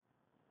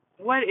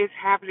What is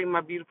happening,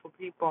 my beautiful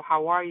people?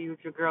 How are you?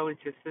 It's your girl, it's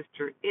your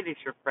sister, it is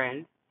your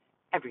friend,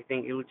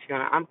 everything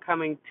Luciana. I'm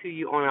coming to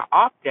you on an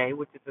off day,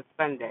 which is a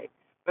Sunday.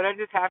 But I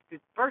just have to,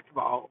 first of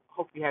all,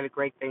 hope you had a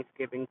great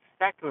Thanksgiving.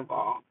 Second of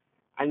all,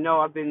 I know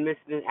I've been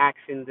missing in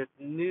action. This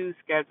new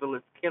schedule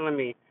is killing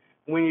me.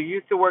 When you're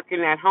used to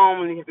working at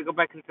home and you have to go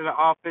back into the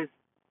office,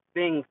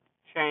 things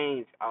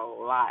change a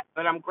lot.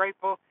 But I'm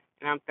grateful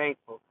and I'm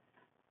thankful.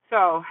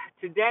 So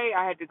today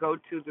I had to go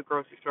to the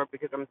grocery store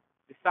because I'm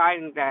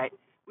deciding that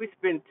I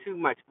spend too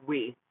much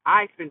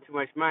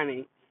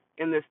money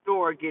in the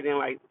store getting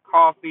like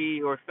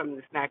coffee or something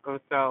to snack on.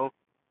 So,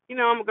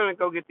 I'm going to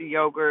go get the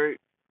yogurt,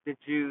 the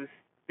juice,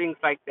 things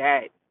like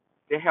that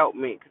to help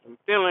me because I'm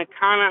feeling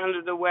kind of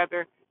under the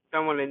weather. So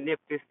I want to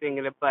nip this thing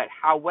in the butt.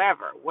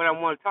 However, what I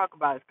want to talk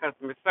about is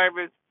customer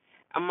service,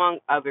 among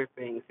other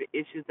things, the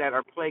issues that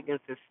are plaguing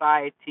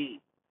society,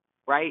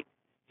 right?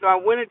 So I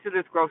went into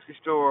this grocery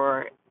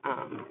store,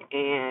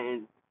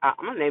 and I'm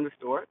gonna name the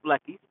store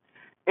Lucky's,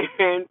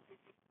 and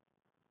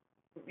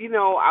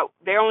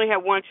they only had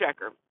one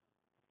checker.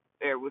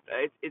 There was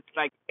it's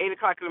like 8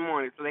 o'clock in the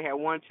morning, so they had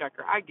one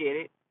checker. I get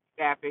it,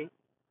 staffing,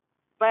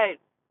 but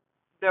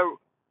the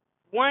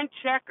one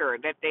checker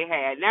that they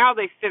had, now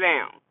they sit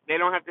down. They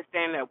don't have to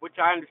stand up, which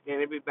I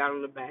understand. They'd be bad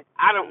on the back.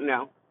 I don't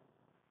know,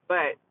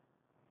 but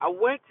I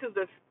went to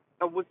the,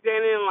 I was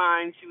standing in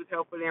line. She was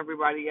helping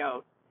everybody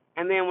else.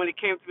 And then when it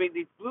came to me,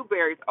 these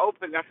blueberries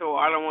opened. I said,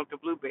 well, I don't want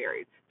the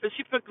blueberries. So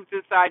she put them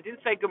to the side,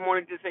 didn't say good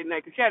morning, didn't say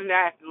nothing, because she had a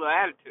nasty little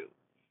attitude.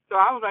 So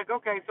I was like,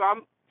 okay.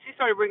 She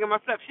started bringing my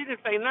stuff. She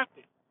didn't say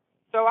nothing.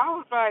 So I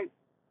was like,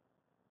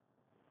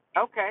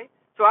 okay.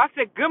 So I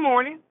said, good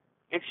morning.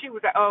 And she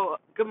was like, oh,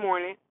 good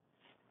morning.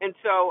 And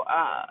so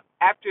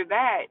after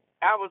that,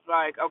 I was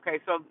like,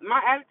 okay. So my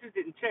attitude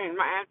didn't change.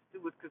 My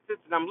attitude was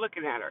consistent. I'm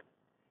looking at her.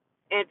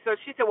 And so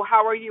she said, well,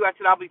 how are you? I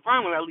said, I'll be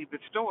fine when I leave the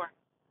store.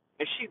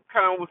 And she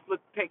kind of was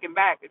taken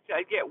back. And said,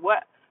 I get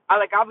what? I'll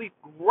be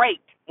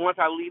great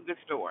once I leave the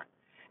store.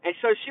 And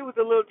so she was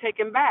a little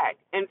taken back.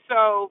 And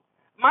so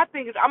my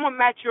thing is, I'm going to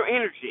match your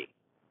energy.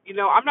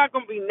 I'm not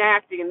going to be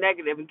nasty and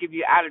negative and give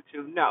you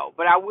attitude, no.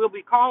 But I will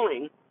be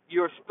calling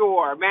your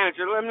store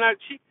manager.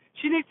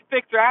 She needs to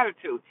fix her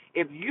attitude.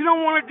 If you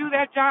don't want to do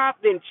that job,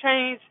 then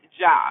change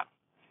jobs.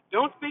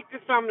 Don't speak to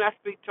some, not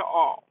speak to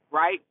all,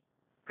 right?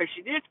 Because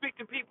she did speak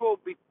to people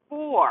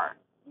before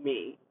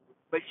me,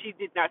 but she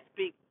did not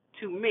speak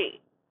to me.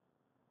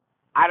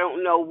 I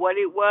don't know what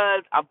it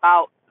was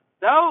about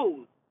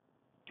those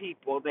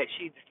people that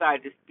she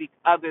decided to speak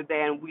other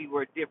than we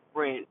were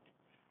different,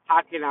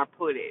 how can I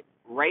put it,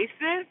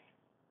 racist?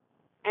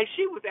 And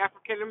she was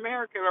African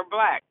American or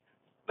black.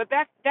 But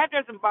that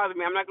doesn't bother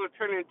me. I'm not going to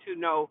turn into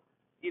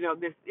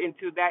this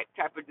into that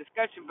type of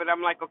discussion. But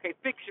I'm like, okay,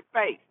 fix your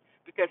face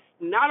because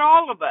not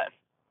all of us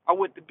are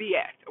with the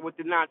BS or with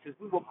the nonsense.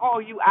 We will call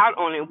you out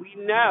on it. We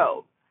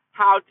know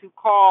how to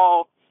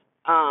call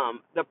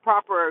the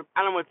proper,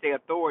 I don't want to say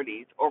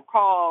authorities, or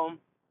call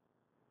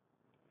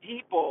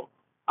people,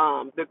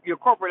 your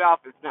corporate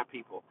office, not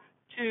people,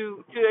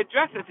 to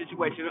address the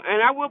situation.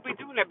 And I will be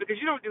doing that because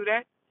you don't do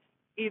that.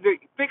 Either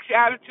fix your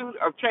attitude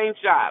or change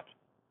jobs.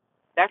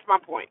 That's my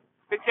point.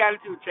 Fix your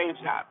attitude, change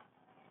jobs.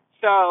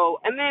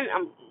 So, and then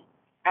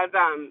as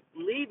I'm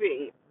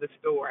leaving the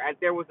store,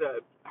 there was a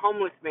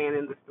homeless man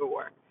in the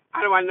store.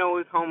 How do I know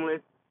he's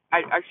homeless?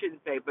 I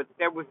shouldn't say, but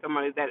there was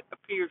somebody that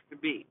appears to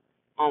be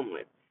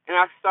homeless. And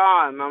I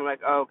saw him. I'm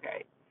like,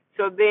 okay.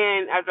 So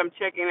then, as I'm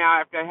checking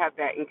out after I have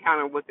that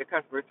encounter with the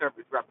customer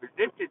service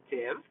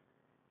representative,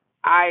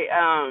 I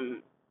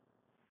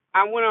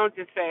I went on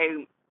to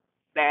say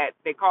that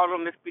they called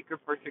on the speaker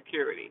for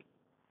security,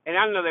 and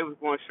I know they was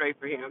going straight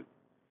for him.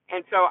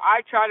 And so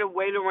I tried to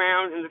wait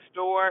around in the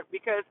store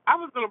because I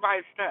was going to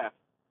buy his stuff.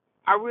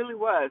 I really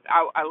was.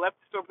 I left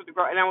the store for the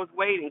girl, and I was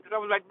waiting because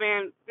I was like,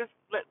 man, just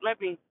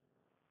let me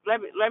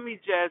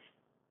just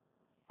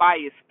buy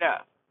your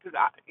stuff because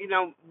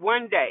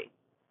one day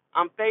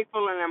I'm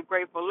thankful and I'm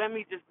grateful. Let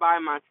me just buy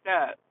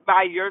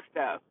your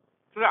stuff.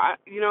 So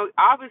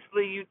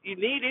obviously you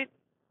need it.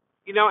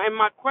 And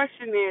my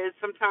question is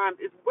sometimes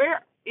is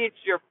where is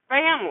your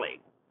family?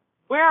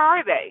 Where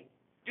are they?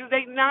 Do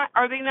they not?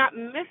 Are they not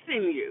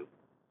missing you?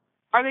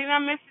 Are they not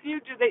missing you?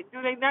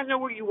 Do they not know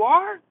where you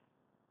are?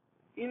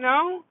 You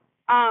know,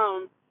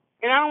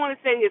 and I don't want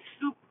to say it's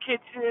soup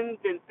kitchens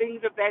and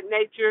things of that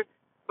nature,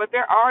 but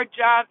there are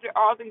jobs, there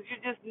are things you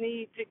just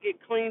need to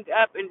get cleaned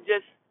up and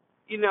just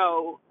you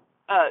know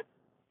uh,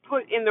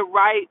 put in the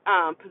right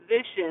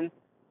position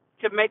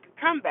to make a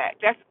comeback.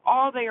 That's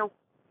all they are.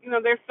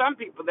 There's some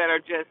people that are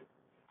just,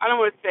 I don't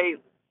want to say,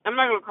 I'm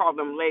not going to call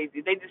them lazy.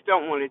 They just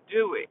don't want to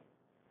do it.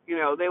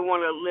 They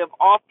want to live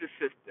off the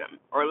system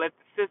or let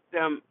the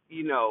system,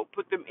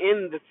 put them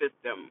in the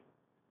system.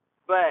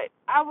 But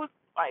I was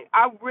like,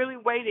 I really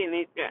waited, and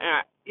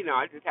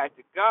I just had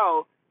to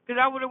go because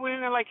I would have went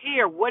in there like,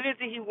 here, what is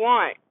it he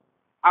want?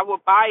 I will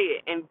buy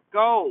it and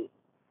go,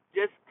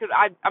 just because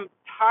I'm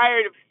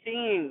tired of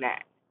seeing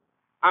that.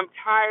 I'm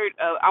tired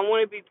of. I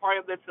want to be part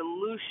of the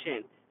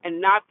solution and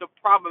not the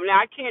problem.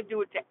 Now I can't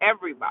do it to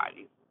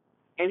everybody,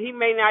 And he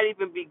may not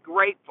even be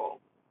grateful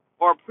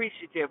or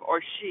appreciative,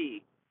 or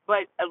she,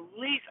 but at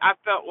least I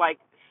felt like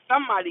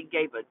somebody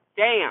gave a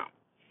damn.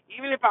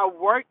 Even if I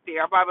worked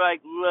there, I'd probably be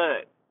like,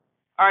 look,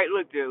 all right,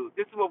 look, dude,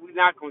 this is what we're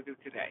not going to do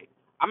today.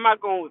 I'm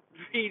not going to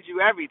feed you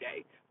every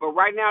day. But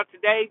right now,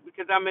 today,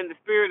 because I'm in the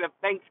spirit of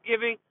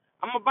Thanksgiving,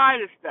 I'm going to buy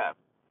this stuff.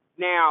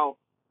 Now,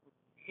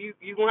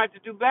 you're going to have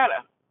to do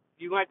better.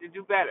 You're going to have to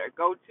do better.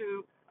 Go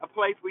to a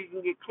place where you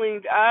can get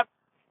cleaned up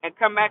and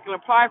come back and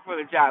apply for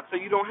the job, so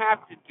you don't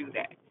have to do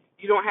that.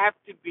 You don't have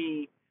to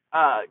be,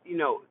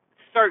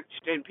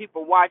 searched and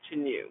people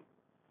watching you.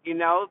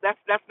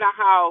 That's not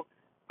how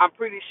I'm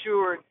pretty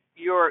sure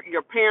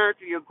your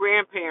parents or your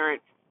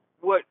grandparents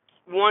would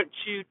want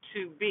you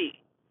to be,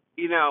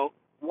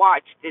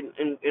 watched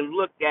and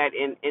looked at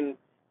and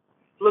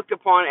looked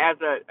upon as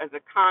a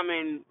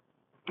common,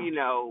 you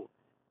know,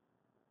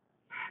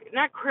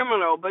 not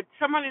criminal, but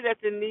somebody that's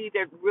in need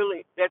that's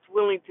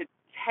willing to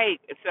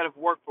take instead of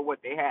work for what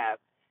they have.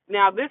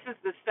 Now, this is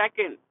the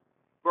second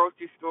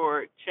grocery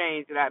store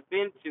chain that I've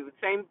been to,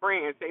 same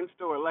brand, same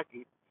store,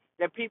 Lucky,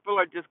 that people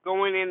are just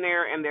going in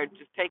there and they're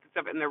just taking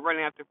stuff and they're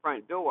running out the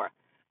front door.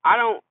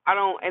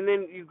 And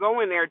then you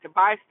go in there to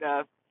buy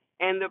stuff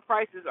and the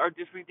prices are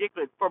just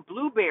ridiculous. For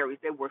blueberries,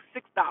 they were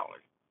 $6.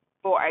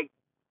 For a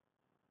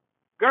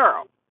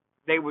girl,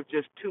 they were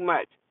just too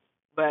much.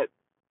 But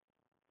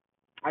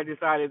I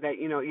decided that,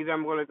 either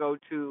I'm going to go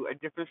to a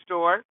different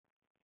store,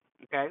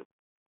 okay,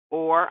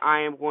 or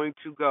I am going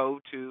to go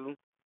to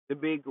the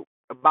big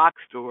box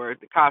stores,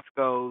 the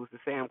Costco's, the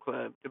Sam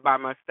Club, to buy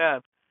my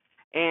stuff.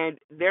 And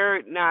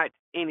they're not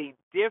any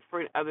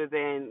different other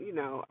than,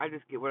 I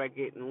just get what I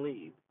get and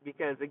leave.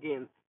 Because,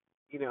 again,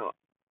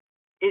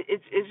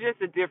 it's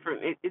just a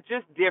different, it's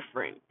just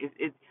different.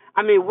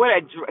 I mean,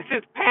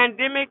 since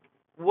pandemic,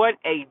 what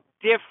a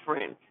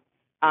different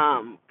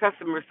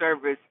customer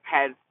service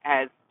has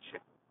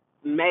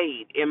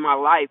made in my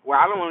life where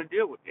I don't want to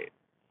deal with it.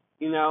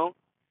 You know,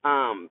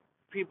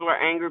 people are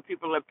angry,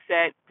 people are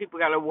upset, people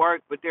got to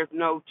work, but there's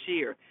no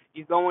cheer.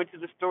 You go into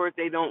the stores,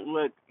 they don't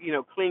look,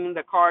 cleaning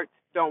the carts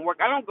don't work.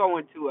 I don't go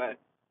into a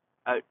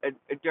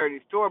dirty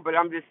store, but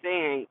I'm just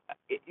saying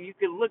you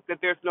can look that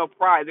there's no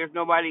pride. There's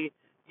nobody,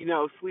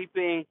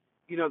 sweeping,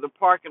 the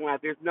parking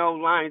lot. There's no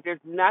lines. There's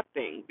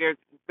nothing. There's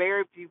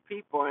very few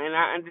people, and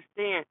I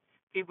understand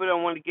people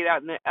don't want to get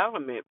out in the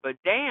element, but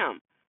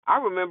damn, I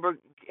remember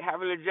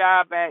having a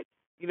job at,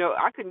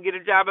 I couldn't get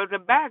a job as a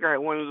bagger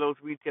at one of those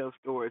retail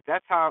stores.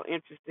 That's how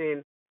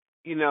interesting,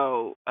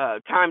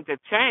 times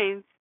have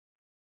changed.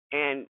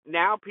 And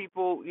now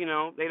people,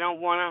 they don't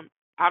want to,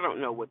 I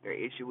don't know what their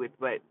issue is,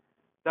 but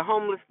the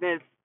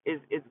homelessness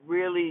is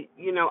really,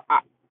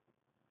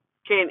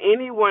 can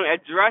anyone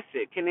address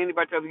it? Can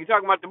anybody tell me? You're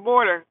talking about the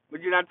border,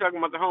 but you're not talking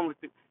about the homeless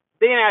people.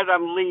 Then as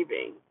I'm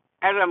leaving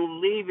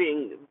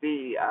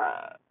the,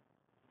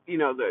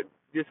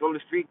 just on the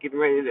street getting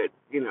ready to,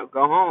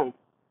 go home,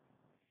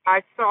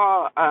 I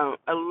saw a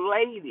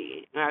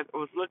lady, and I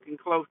was looking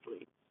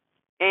closely,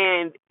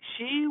 and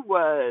she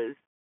was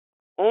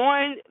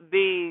on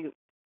the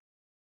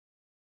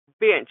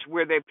bench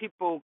where the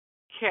people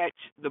catch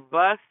the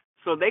bus.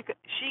 So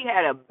she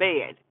had a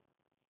bed,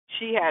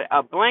 she had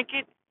a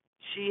blanket,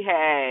 she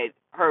had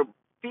her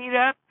feet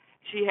up,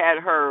 she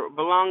had her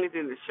belongings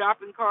in the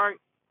shopping cart.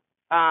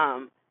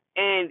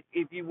 And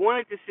if you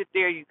wanted to sit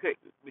there, you couldn't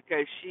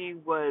because she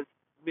was,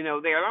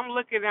 there. And I'm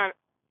looking at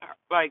her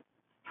like,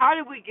 how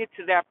did we get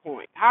to that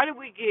point? How did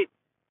we get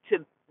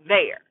to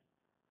there?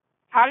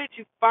 How did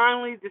you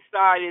finally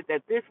decided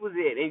that this was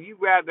it? And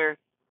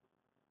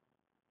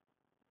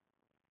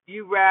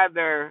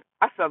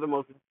I saw the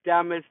most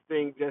dumbest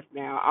thing just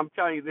now. I'm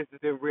telling you, this is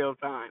in real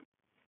time.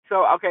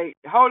 So, okay,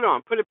 hold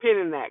on. Put a pin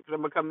in that because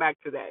I'm going to come back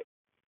to that.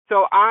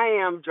 So I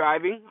am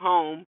driving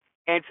home,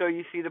 and so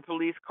you see the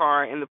police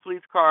car, and the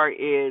police car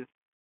is,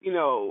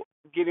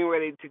 getting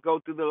ready to go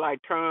through the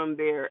light, turn on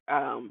their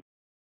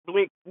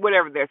blink,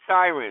 whatever, their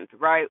sirens,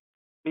 right?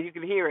 And you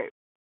can hear it.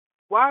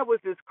 Why was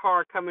this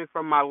car coming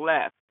from my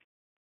left?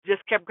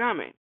 Just kept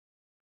coming.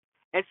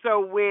 And so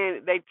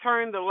when they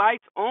turned the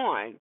lights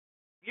on,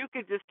 you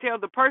could just tell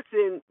the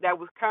person that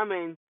was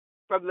coming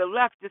from the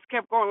left just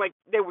kept going, like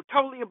they were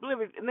totally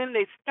oblivious, and then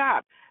they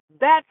stopped.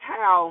 That's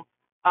how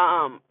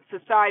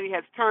society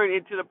has turned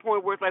into the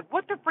point where it's like,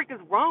 what the freak is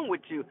wrong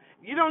with you?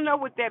 You don't know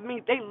what that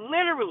means. They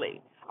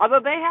literally,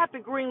 although they had the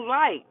green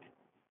light,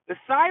 the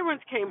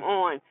sirens came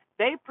on,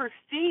 they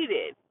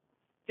proceeded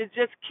to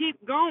just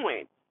keep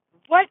going.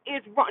 What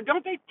is wrong?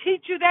 Don't they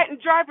teach you that in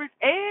driver's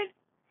ed?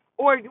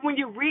 Or when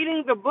you're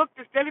reading the book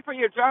to study for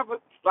your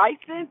driver's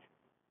license?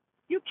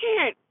 You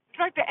can't. It's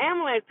like the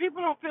ambulance.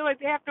 People don't feel like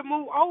they have to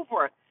move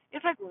over.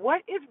 It's like,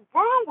 what is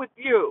wrong with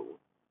you?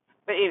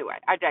 But anyway,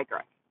 I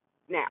digress.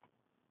 Now,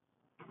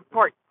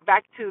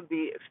 back to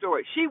the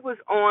story. She was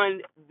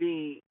on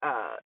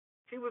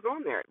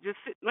there, just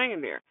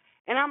laying there.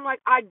 And I'm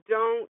like, I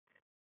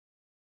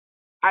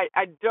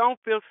don't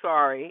feel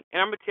sorry,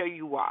 and I'm gonna tell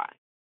you why.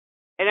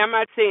 And I'm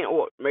not saying,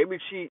 oh, maybe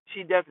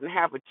she doesn't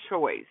have a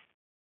choice.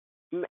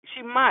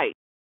 She might.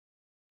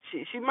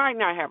 She might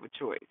not have a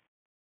choice.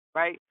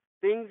 right?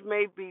 Things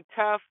may be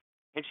tough,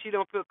 and she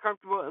don't feel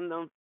comfortable in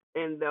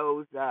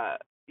those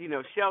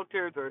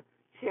shelters, or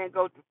she can't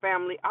go to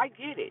family. I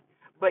get it,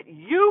 but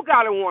you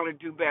gotta want to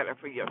do better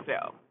for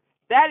yourself.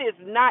 That is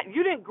not,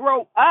 you didn't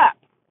grow up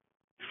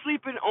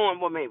sleeping on.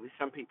 Well, maybe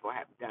some people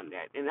have done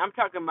that, and I'm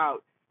talking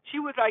about, she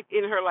was like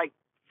in her like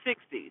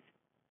 60s,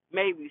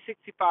 maybe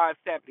 65,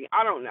 70.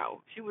 I don't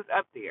know. She was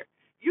up there.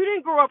 You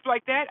didn't grow up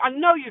like that. I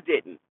know you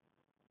didn't.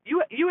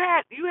 You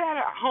had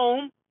a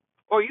home,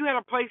 or you had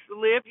a place to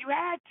live. You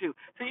had to.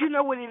 So you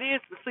know what it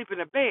is to sleep in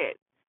a bed.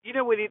 You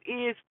know what it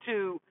is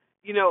to,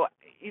 you know,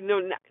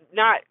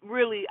 not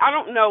really. I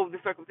don't know the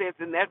circumstance,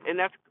 and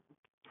that's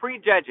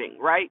prejudging,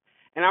 right?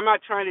 And I'm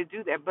not trying to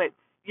do that, but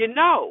you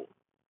know.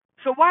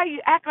 So why you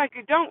act like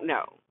you don't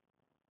know?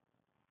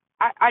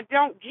 I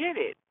don't get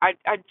it.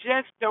 I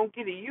just don't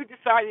get it. You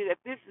decided that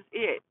this is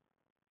it.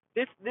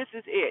 This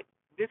is it.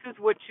 This is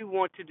what you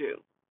want to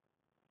do.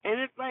 And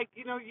it's like,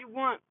 you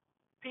want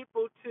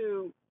people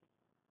to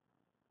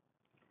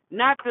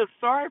not feel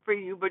sorry for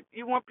you, but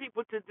you want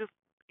people to just,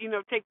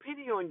 take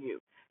pity on you.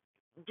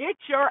 Get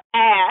your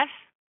ass,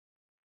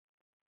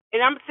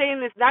 and I'm saying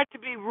this not to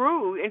be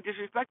rude and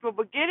disrespectful,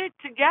 but get it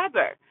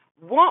together.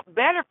 Want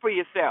better for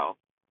yourself,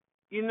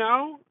 you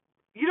know?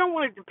 You don't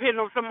want to depend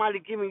on somebody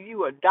giving you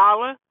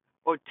 $1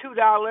 or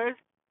 $2,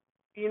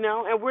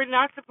 and we're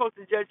not supposed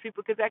to judge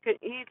people, because that could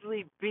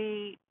easily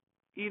be,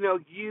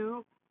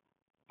 you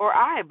or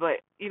I. But,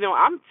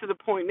 I'm to the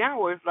point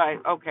now where it's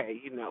like, okay,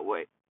 you know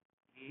what?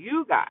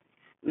 You guys,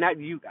 not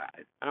you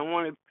guys. I don't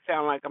want to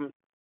sound like I'm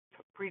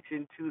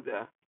preaching to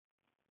the.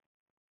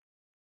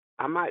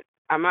 I'm not.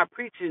 I'm not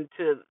preaching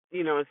to,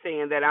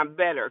 saying that I'm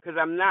better, because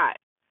I'm not.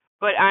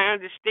 But I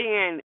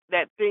understand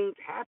that things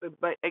happen.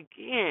 But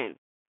again,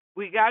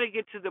 we got to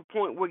get to the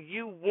point where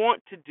you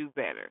want to do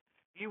better.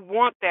 You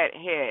want that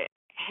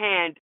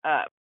hand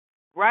up,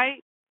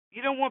 right?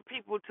 You don't want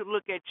people to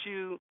look at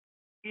you,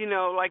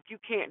 like you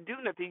can't do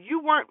nothing.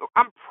 You weren't.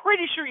 I'm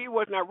pretty sure you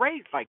was not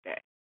raised like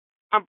that.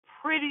 I'm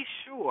pretty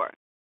sure,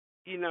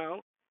 you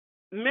know.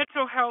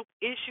 Mental health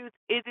issues,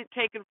 is it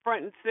taken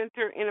front and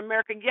center in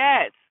America?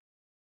 Yes.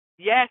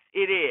 Yes,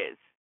 it is.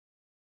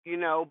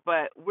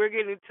 But we're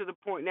getting to the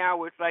point now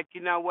where it's like,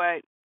 you know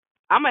what?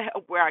 I'm going to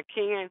help where I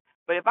can,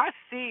 but if I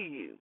see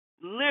you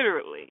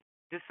literally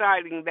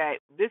deciding that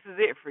this is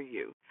it for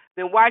you,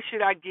 then why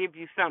should I give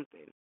you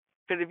something?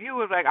 Because if you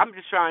was like, I'm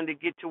just trying to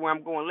get to where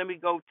I'm going, let me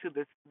go to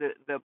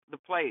the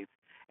place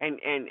and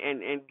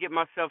get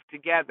myself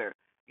together.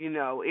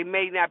 It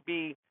may not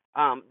be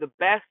the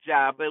best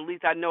job, but at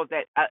least I know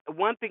that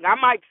one thing, I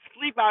might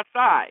sleep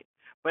outside,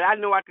 but I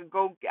know I can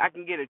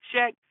get a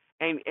check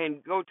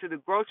and go to the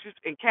groceries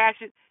and cash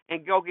it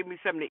and go get me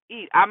something to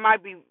eat. I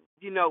might be,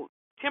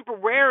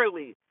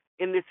 temporarily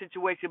in this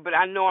situation, but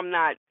I know I'm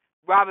not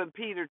robbing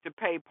Peter to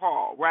pay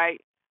Paul, right?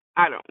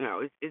 I don't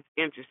know. It's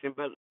interesting,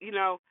 but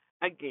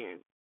again,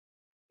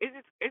 it's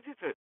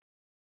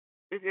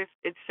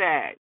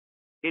sad.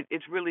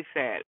 It's really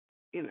sad.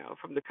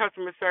 From the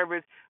customer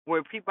service,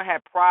 where people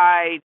had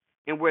pride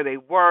in where they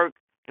work,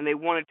 and they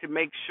wanted to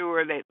make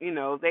sure that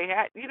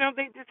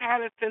they just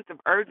had a sense of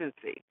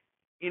urgency.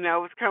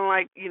 It's kind of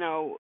like,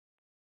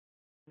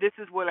 this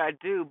is what I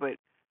do, but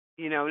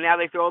now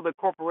they say, oh, the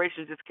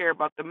corporations just care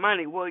about the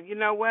money. Well, you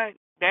know what?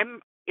 That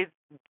is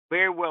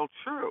very well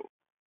true,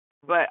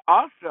 but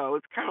also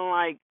it's kind of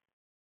like,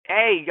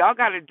 hey, y'all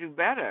got to do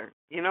better.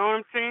 You know what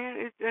I'm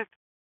saying? It's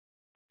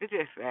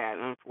just sad,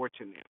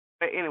 unfortunate.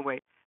 But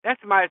anyway,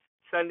 that's my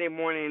Sunday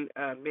morning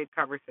mid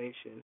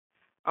conversation.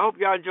 I hope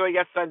y'all enjoy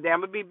your Sunday. I'm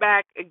gonna be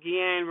back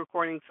again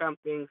recording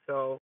something,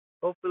 so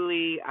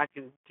hopefully I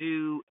can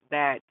do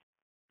that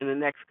in the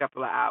next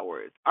couple of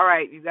hours. All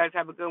right, you guys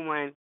have a good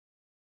one.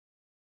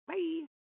 Bye.